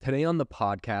Today on the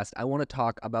podcast, I want to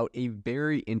talk about a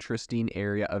very interesting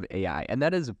area of AI, and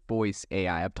that is voice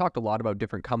AI. I've talked a lot about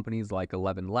different companies like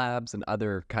 11 Labs and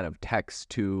other kind of text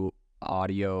to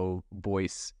audio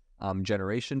voice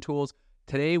generation tools.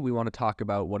 Today, we want to talk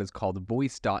about what is called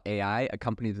Voice.ai, a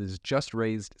company that has just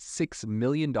raised $6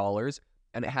 million,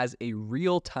 and it has a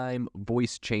real-time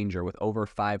voice changer with over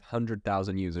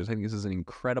 500,000 users. I think this is an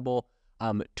incredible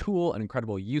tool, an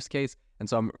incredible use case, and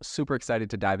so I'm super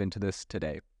excited to dive into this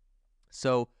today.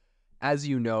 So, as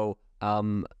you know,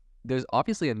 there's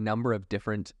obviously a number of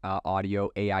different audio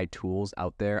AI tools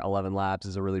out there. 11 Labs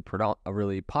is a really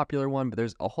popular one, but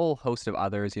there's a whole host of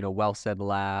others. Well Said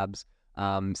Labs,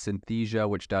 Synthesia,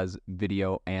 which does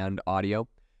video and audio.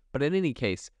 But in any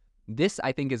case, this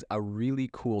I think is a really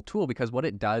cool tool because what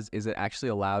it does is it actually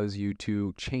allows you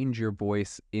to change your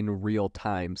voice in real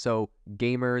time. So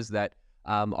gamers that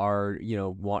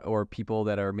or people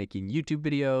that are making YouTube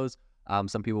videos.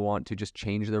 Some people want to just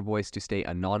change their voice to stay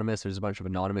anonymous. There's a bunch of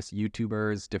anonymous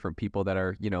YouTubers, different people that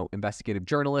are, investigative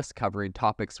journalists covering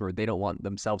topics where they don't want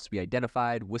themselves to be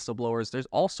identified, whistleblowers. There's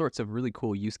all sorts of really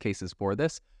cool use cases for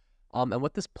this. And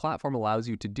what this platform allows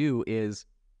you to do is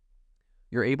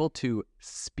you're able to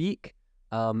speak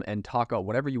and talk about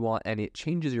whatever you want, and it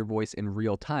changes your voice in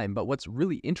real time. But what's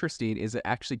really interesting is it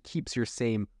actually keeps your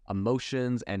same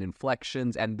emotions and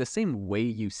inflections and the same way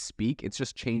you speak. It's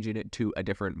just changing it to a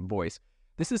different voice.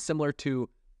 This is similar to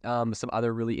some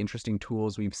other really interesting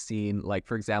tools we've seen, like,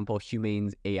 for example,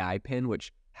 Humane's AI Pin,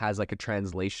 which has like a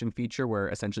translation feature where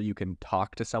essentially you can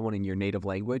talk to someone in your native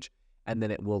language, and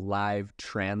then it will live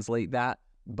translate that,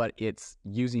 but it's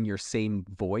using your same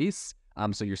voice.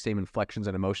 So your same inflections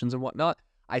and emotions and whatnot.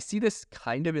 I see this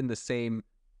kind of in the same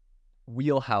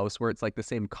wheelhouse where it's like the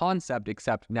same concept,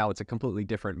 except now it's a completely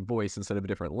different voice instead of a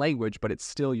different language, but it's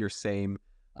still your same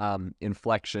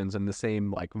inflections and the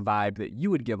same like vibe that you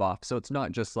would give off. So it's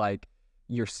not just like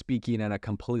you're speaking and a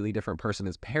completely different person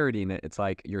is parodying it. It's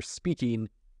like you're speaking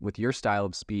with your style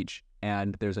of speech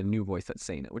and there's a new voice that's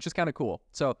saying it, which is kind of cool.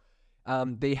 So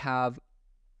they have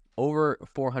over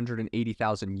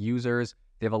 480,000 users.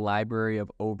 They have a library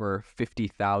of over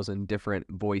 50,000 different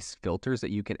voice filters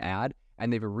that you can add.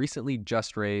 And they've recently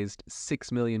just raised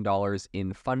 $6 million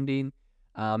in funding.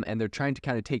 And they're trying to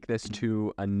kind of take this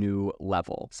to a new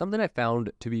level. Something I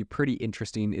found to be pretty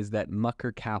interesting is that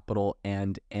Mucker Capital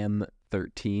and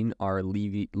M13 are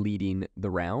leading the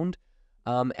round.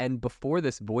 And before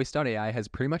this, Voice.ai has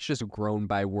pretty much just grown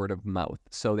by word of mouth.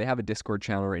 So they have a Discord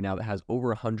channel right now that has over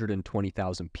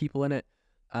 120,000 people in it.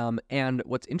 And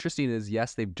what's interesting is,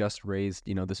 yes, they've just raised,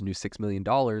 this new $6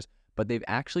 million, but they've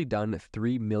actually done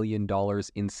 $3 million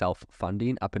in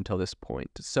self-funding up until this point.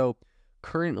 So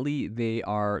currently they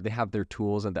have their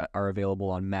tools that are available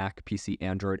on Mac, PC,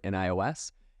 Android, and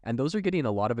iOS. And those are getting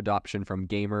a lot of adoption from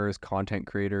gamers, content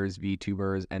creators,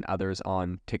 VTubers, and others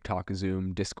on TikTok,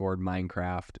 Zoom, Discord,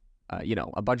 Minecraft,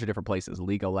 a bunch of different places,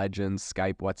 League of Legends,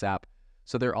 Skype, WhatsApp.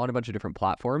 So they're on a bunch of different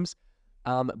platforms.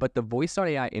 But the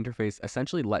Voice.ai interface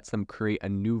essentially lets them create a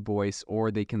new voice,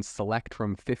 or they can select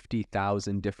from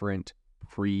 50,000 different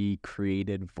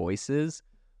pre-created voices,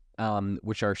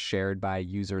 which are shared by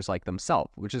users like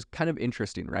themselves, which is kind of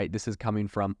interesting, right? This is coming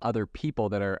from other people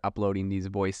that are uploading these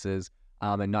voices,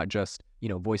 and not just,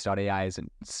 Voice.ai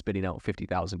isn't spitting out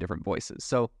 50,000 different voices.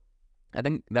 So I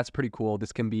think that's pretty cool.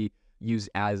 This can be used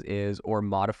as is or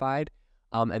modified,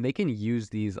 and they can use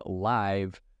these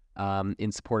live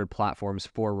in supported platforms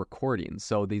for recordings.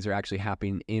 So these are actually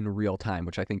happening in real time,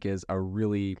 which I think is a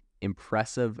really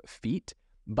impressive feat.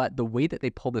 But the way that they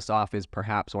pull this off is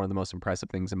perhaps one of the most impressive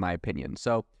things in my opinion.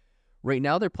 So right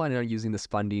now they're planning on using this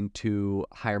funding to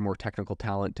hire more technical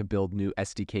talent to build new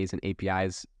SDKs and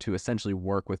APIs to essentially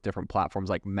work with different platforms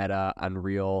like Meta,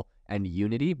 Unreal, and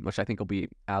Unity, which I think will be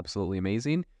absolutely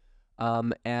amazing.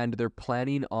 And they're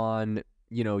planning on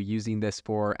using this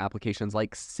for applications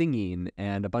like singing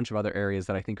and a bunch of other areas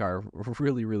that I think are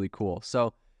really, really cool.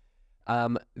 So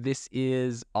this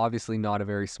is obviously not a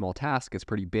very small task. It's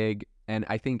pretty big. And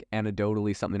I think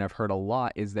anecdotally, something I've heard a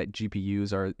lot is that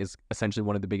GPUs is essentially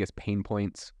one of the biggest pain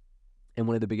points and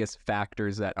one of the biggest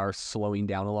factors that are slowing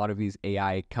down a lot of these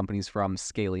AI companies from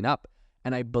scaling up.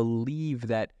 And I believe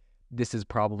that this is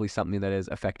probably something that is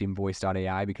affecting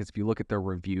Voice.ai, because if you look at their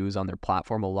reviews on their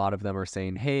platform, a lot of them are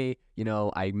saying, hey,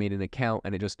 I made an account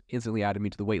and it just instantly added me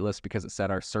to the wait list because it said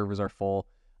our servers are full.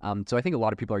 So I think a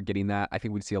lot of people are getting that. I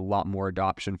think we'd see a lot more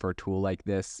adoption for a tool like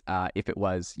this if it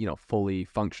was, fully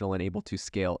functional and able to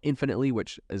scale infinitely,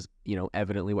 which is,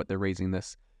 evidently what they're raising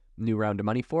this new round of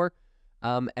money for.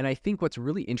 And I think what's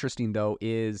really interesting though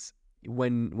is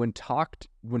when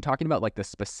talking about like the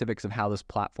specifics of how this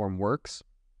platform works,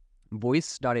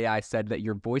 Voice.ai said that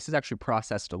your voice is actually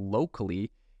processed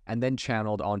locally and then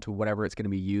channeled onto whatever it's going to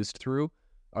be used through,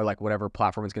 or like whatever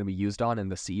platform it's going to be used on.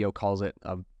 And the CEO calls it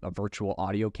a virtual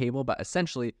audio cable. But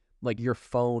essentially, like your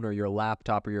phone or your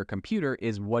laptop or your computer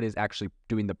is what is actually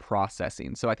doing the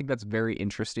processing. So I think that's very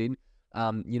interesting.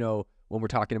 When we're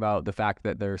talking about the fact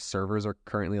that their servers are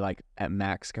currently like at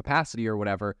max capacity or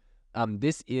whatever,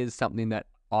 this is something that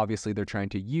obviously they're trying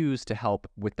to use to help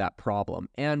with that problem.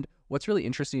 And what's really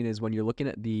interesting is when you're looking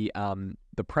at the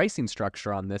pricing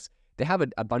structure on this, they have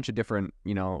a bunch of different,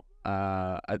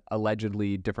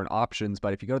 allegedly different options.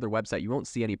 But if you go to their website, you won't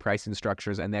see any pricing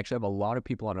structures, and they actually have a lot of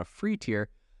people on a free tier.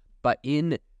 But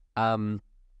in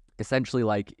essentially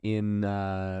like in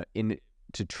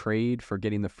to trade for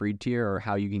getting the free tier, or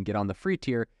how you can get on the free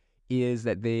tier, is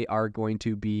that they are going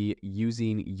to be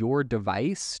using your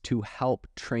device to help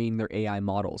train their AI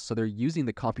models. So they're using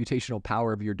the computational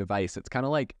power of your device. It's kind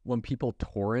of like when people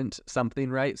torrent something,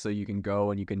 right? So you can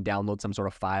go and you can download some sort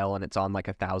of file and it's on like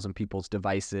 1,000 people's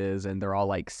devices and they're all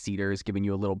like seeders giving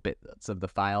you a little bits of the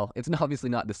file. It's obviously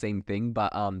not the same thing,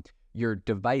 but your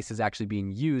device is actually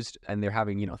being used, and they're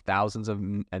having, thousands of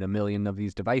and a million of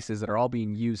these devices that are all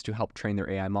being used to help train their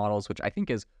AI models, which I think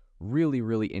is really,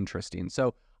 really interesting.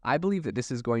 So I believe that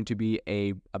this is going to be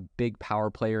a big power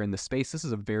player in the space. This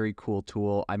is a very cool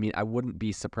tool. I mean, I wouldn't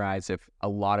be surprised if a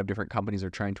lot of different companies are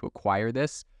trying to acquire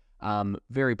this.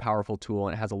 Very powerful tool,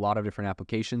 and it has a lot of different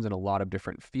applications in a lot of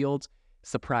different fields.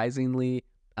 Surprisingly,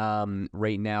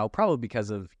 right now, probably because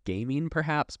of gaming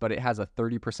perhaps, but it has a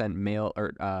 30% male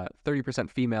or 30%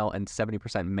 female and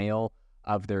 70% male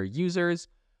of their users.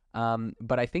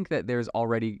 But I think that there's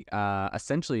already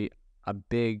essentially a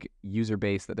big user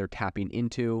base that they're tapping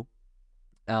into.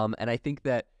 And I think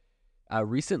that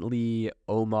recently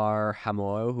Omar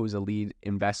Hamoy, who's a lead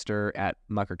investor at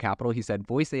Mucker Capital, he said,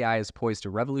 Voice AI is poised to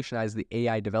revolutionize the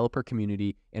AI developer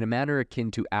community in a manner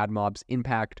akin to AdMob's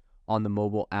impact on the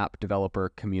mobile app developer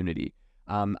community.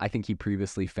 I think he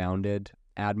previously founded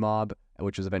AdMob,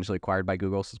 which was eventually acquired by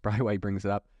Google, so that's probably why he brings it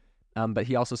up. But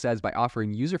he also says, by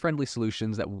offering user-friendly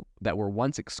solutions that were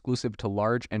once exclusive to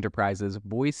large enterprises,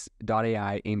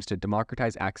 Voice.ai aims to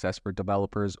democratize access for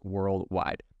developers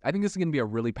worldwide. I think this is going to be a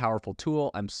really powerful tool.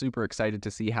 I'm super excited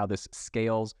to see how this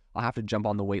scales. I'll have to jump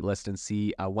on the wait list and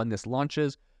see when this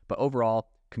launches. But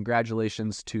overall,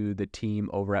 congratulations to the team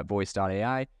over at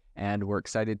Voice.ai, and we're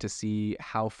excited to see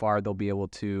how far they'll be able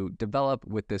to develop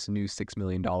with this new $6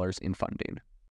 million in funding.